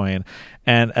bought Bitcoin.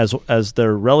 And as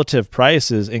their relative price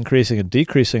is increasing and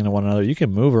decreasing to one another, you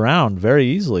can move around very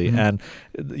easily. And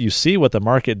you see what the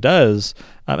market does.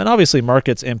 And obviously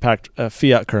markets impact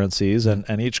fiat currencies,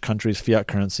 and each country's fiat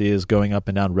currency is going up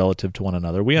and down relative to one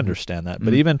another. We understand that.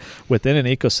 But even within an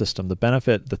ecosystem,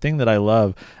 the thing that I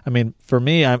love, for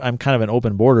me, I'm kind of an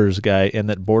open borders guy in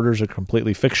that borders are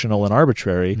completely fictional and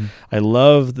arbitrary. I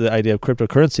love the idea of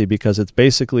cryptocurrency because it's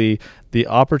basically the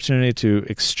opportunity to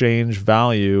exchange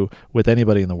value with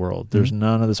anybody in the world. There's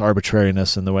none of this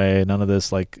arbitrariness in the way, none of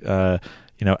this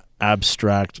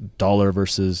abstract dollar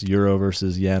versus euro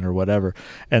versus yen or whatever.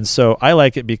 And so I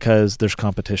like it because there's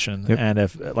competition. And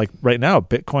if right now,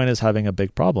 Bitcoin is having a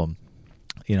big problem.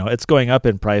 It's going up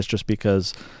in price just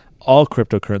because all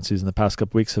cryptocurrencies in the past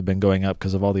couple weeks have been going up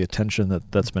because of all the attention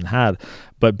that's been had.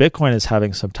 But Bitcoin is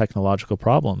having some technological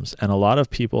problems, and a lot of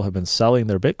people have been selling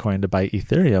their Bitcoin to buy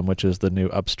Ethereum, which is the new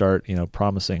upstart,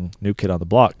 promising new kid on the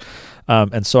block.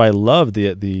 And so I love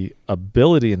the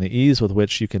ability and the ease with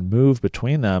which you can move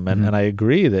between them. And I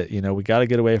agree that, we got to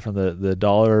get away from the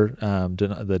dollar,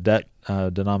 the debt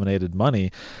denominated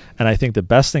money. And I think the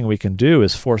best thing we can do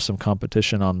is force some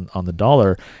competition on the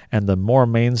dollar. And the more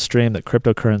mainstream that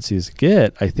cryptocurrencies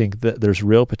get, I think that there's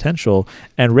real potential.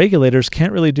 And regulators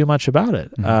can't really do much about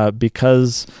it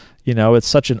because it's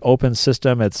such an open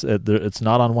system. It's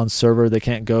not on one server. They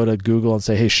can't go to Google and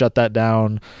say, hey, shut that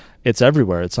down. It's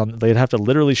everywhere. They'd have to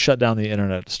literally shut down the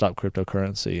internet to stop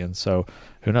cryptocurrency. And so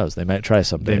who knows? They might try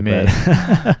someday. They may.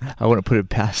 I wouldn't put it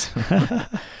past them.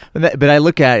 But I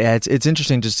look at it's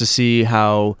interesting just to see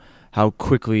how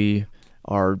quickly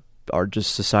our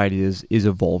just society is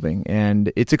evolving,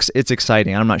 and it's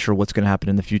exciting. I'm not sure what's going to happen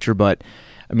in the future, but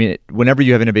I mean, whenever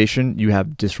you have innovation, you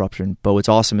have disruption. But what's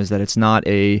awesome is that it's not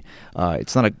a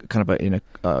kind of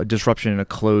a disruption in a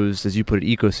closed, as you put it,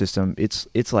 ecosystem.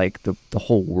 It's like the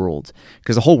whole world,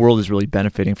 because the whole world is really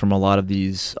benefiting from a lot of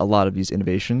these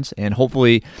innovations, and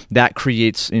hopefully that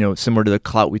creates, similar to the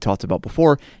clout we talked about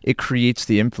before, it creates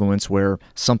the influence where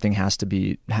something has to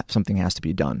be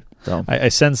done. So I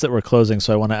sense that we're closing,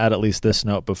 so I want to add at least this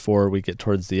note before we get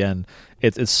towards the end.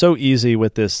 It's so easy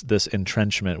with this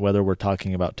entrenchment, whether we're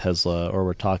talking about Tesla or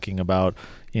we're talking about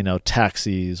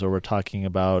taxis or we're talking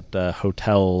about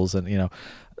hotels, and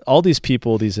all these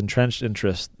people, these entrenched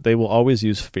interests, they will always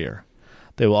use fear.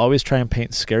 They will always try and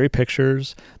paint scary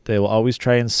pictures. They will always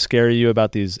try and scare you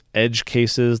about these edge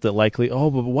cases that likely,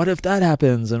 but what if that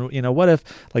happens? And, what if,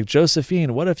 like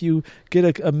Josephine, what if you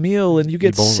get a meal and you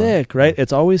get Ebola. sick, right?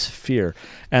 It's always fear.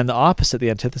 And the opposite, the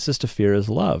antithesis to fear is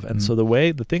love. And so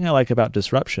the thing I like about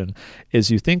disruption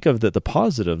is you think of the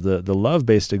positive, the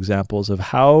love-based examples of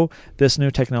how this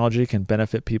new technology can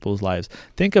benefit people's lives.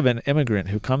 Think of an immigrant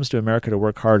who comes to America to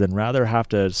work hard and rather have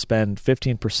to spend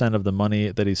 15% of the money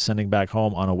that he's sending back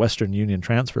home on a Western Union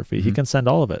transfer fee. He can send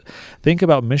all of it. Think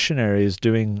about missionaries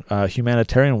doing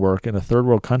humanitarian work in a third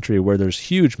world country where there's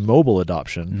huge mobile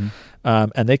adoption,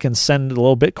 and they can send a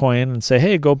little Bitcoin and say,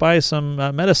 hey, go buy some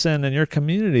medicine in your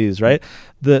communities, right?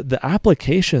 The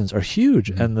applications are huge,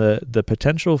 and the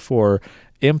potential for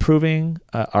improving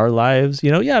our lives.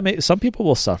 Some people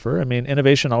will suffer. I mean,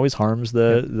 innovation always harms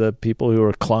the people who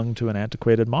are clung to an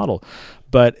antiquated model.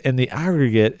 But in the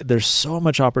aggregate, there's so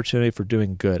much opportunity for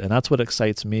doing good. And that's what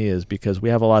excites me, is because we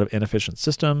have a lot of inefficient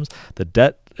systems. The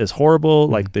debt is horrible.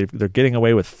 Like they're getting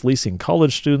away with fleecing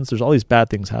college students. There's all these bad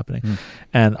things happening.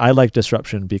 And I like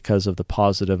disruption because of the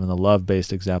positive and the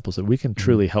love-based examples that we can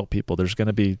truly help people. There's going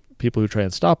to be people who try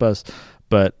and stop us,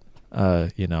 but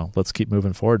let's keep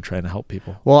moving forward, trying to help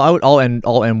people. Well, I'll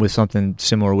end with something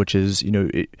similar, which is,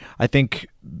 I think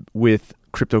with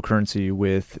cryptocurrency,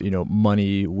 with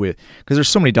money, because there's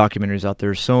so many documentaries out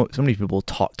there, so many people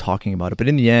talking about it. But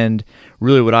in the end,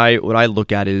 really, what I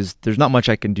look at is there's not much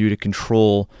I can do to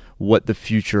control what the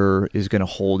future is going to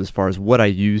hold as far as what I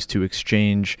use to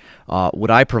exchange what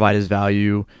I provide as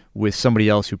value with somebody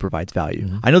else who provides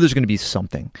value. I know there's going to be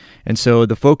something. And so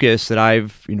the focus that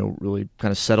I've, really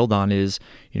kind of settled on is,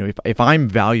 if I'm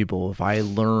valuable, if I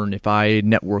learn, if I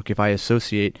network, if I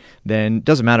associate, then it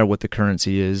doesn't matter what the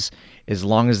currency is. As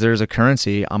long as there's a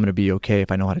currency, I'm going to be okay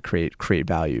if I know how to create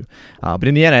value. But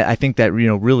in the end, I think that,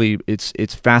 really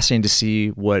it's fascinating to see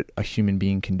what a human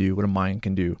being can do, what a mind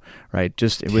can do, right?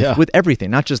 Just with everything,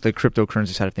 not just the cryptocurrency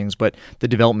side of things, but the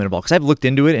development of all. Because I've looked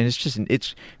into it, and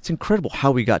it's incredible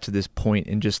how we got to this point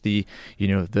in just the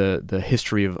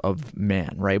history of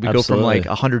man, right? We go from like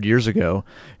 100 years ago,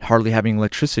 hardly having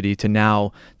electricity, to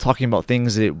now talking about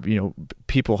things that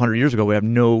people 100 years ago would have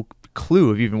no clue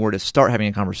of even where to start having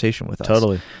a conversation with us.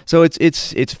 Totally. So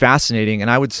it's fascinating, and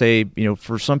I would say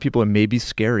for some people it may be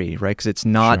scary, right? Because it's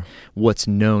not what's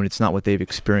known, it's not what they've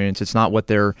experienced, it's not what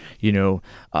their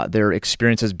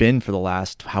experience has been for the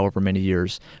last however many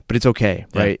years. But it's okay,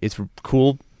 right? It's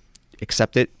cool.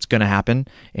 Accept it. It's going to happen,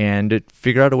 and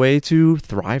figure out a way to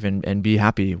thrive and be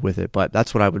happy with it. But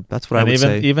that's what I would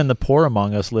say. Even the poor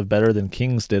among us live better than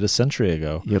kings did a century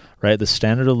ago. Yep. Right. The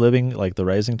standard of living, like the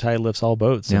rising tide lifts all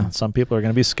boats. Yeah. And some people are going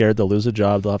to be scared. They'll lose a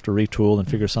job. They'll have to retool and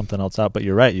figure something else out. But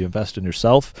you're right. You invest in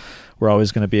yourself. We're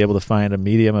always going to be able to find a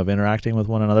medium of interacting with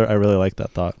one another. I really like that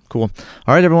thought. Cool.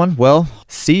 All right, everyone. Well,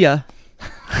 see ya.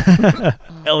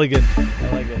 Elegant. I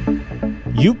like it.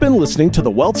 You've been listening to the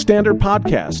Wealth Standard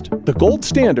Podcast, the gold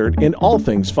standard in all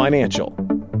things financial.